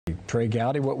Trey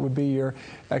Gowdy, what would be your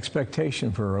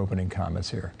expectation for her opening comments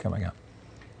here coming up?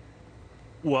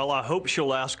 Well, I hope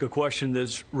she'll ask a question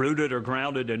that's rooted or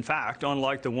grounded in fact,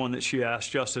 unlike the one that she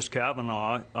asked Justice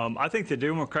Kavanaugh. I think the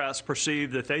Democrats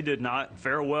perceive that they did not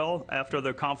fare well after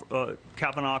the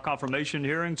Kavanaugh confirmation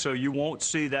hearing, so you won't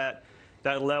see that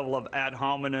level of ad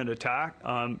hominem attack.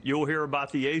 You'll hear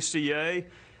about the ACA.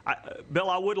 Bill,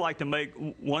 I would like to make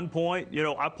one point. You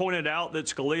know, I pointed out that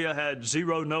Scalia had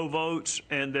 0 no votes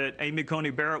and that Amy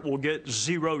Coney Barrett will get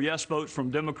 0 yes votes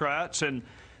from Democrats. And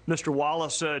Mr.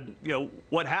 Wallace said, you know,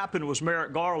 what happened was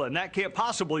Merrick Garland. That can't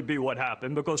possibly be what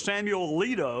happened because Samuel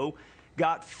Alito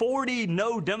got 40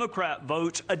 no Democrat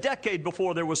votes a decade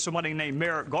before there was somebody named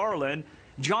Merrick Garland.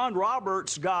 John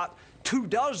Roberts got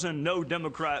 24 no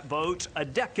Democrat votes a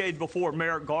decade before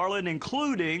Merrick Garland,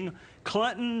 including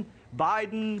Clinton,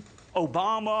 Biden,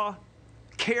 Obama,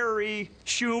 Kerry,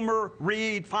 Schumer,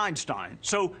 Reid, Feinstein.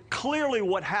 So clearly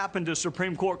what happened to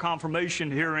Supreme Court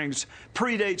confirmation hearings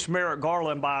predates Merrick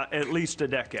Garland by at least a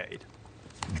decade.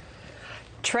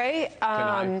 Trey,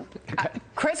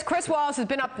 Chris Wallace has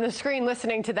been up on the screen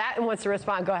listening to that and wants to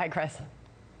respond. Go ahead, Chris.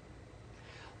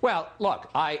 Well, look,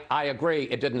 I agree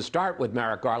it didn't start with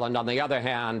Merrick Garland. On the other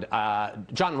hand,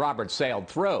 John Roberts sailed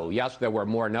through. Yes, there were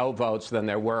more no votes than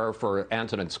there were for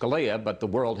Antonin Scalia, but the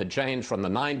world had changed from the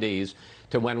 90s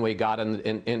to when we got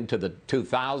into the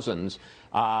 2000s.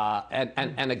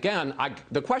 And again,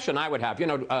 the question I would have, you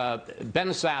know, Ben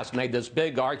Sasse made this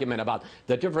big argument about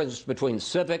the difference between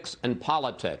civics and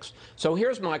politics. So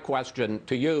here's my question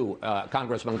to you,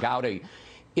 Congressman Gowdy.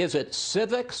 Is it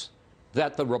civics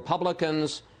that the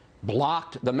Republicans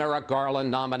blocked the Merrick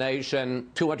Garland nomination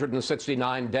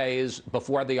 269 days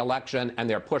before the election, and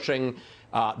they're pushing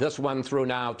this one through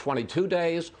now 22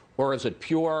 days, or is it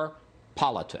pure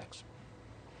politics?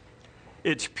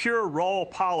 It's pure raw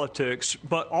politics,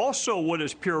 but also what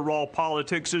is pure raw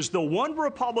politics is the one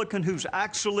Republican who's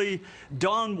actually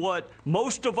done what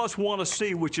most of us want to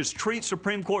see, which is treat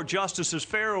Supreme Court justices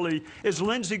fairly, is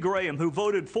Lindsey Graham, who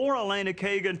voted for Elena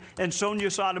Kagan and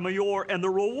Sonia Sotomayor, and the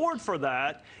reward for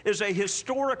that is a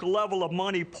historic level of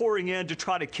money pouring in to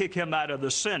try to kick him out of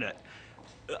the Senate.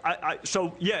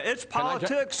 So, yeah, it's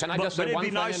politics, but it'd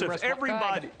be nice if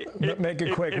everybody... Make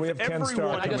it quick. We have Ken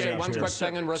Starr. Can I just say one quick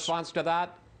thing in response to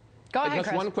that? Go ahead, Just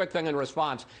Chris. one quick thing in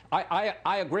response.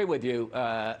 I agree with you.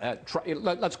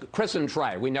 Chris and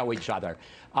Trey, we know each other.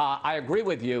 I agree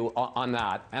with you on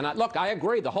that. And look, I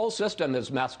agree. The whole system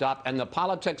is messed up and the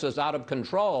politics is out of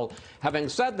control. Having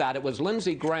said that, it was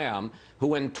Lindsey Graham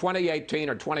who in 2018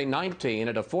 or 2019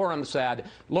 at a forum said,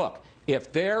 look,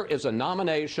 if there is a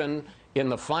nomination in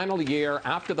the final year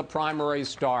after the primaries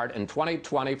start in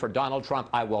 2020 for Donald Trump,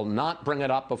 I will not bring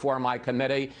it up before my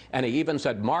committee. And he even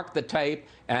said, mark the tape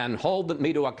and hold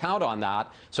me to account on that.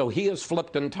 So he has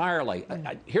flipped entirely.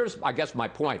 Here's, I guess, my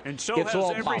point. And so it's has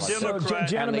all every politics. Democrat.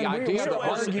 So, gentlemen, and the idea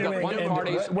that one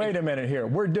party's... Wait a minute here.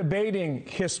 We're debating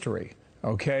history,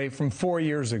 okay, from 4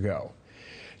 years ago.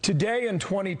 Today in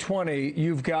 2020,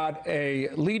 you've got a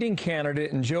leading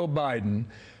candidate in Joe Biden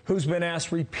who's been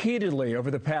asked repeatedly over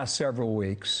the past several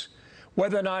weeks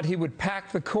whether or not he would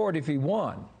pack the court if he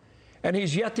won. And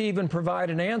he's yet to even provide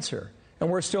an answer. And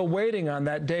we're still waiting on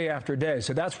that day after day.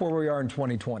 So that's where we are in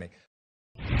 2020.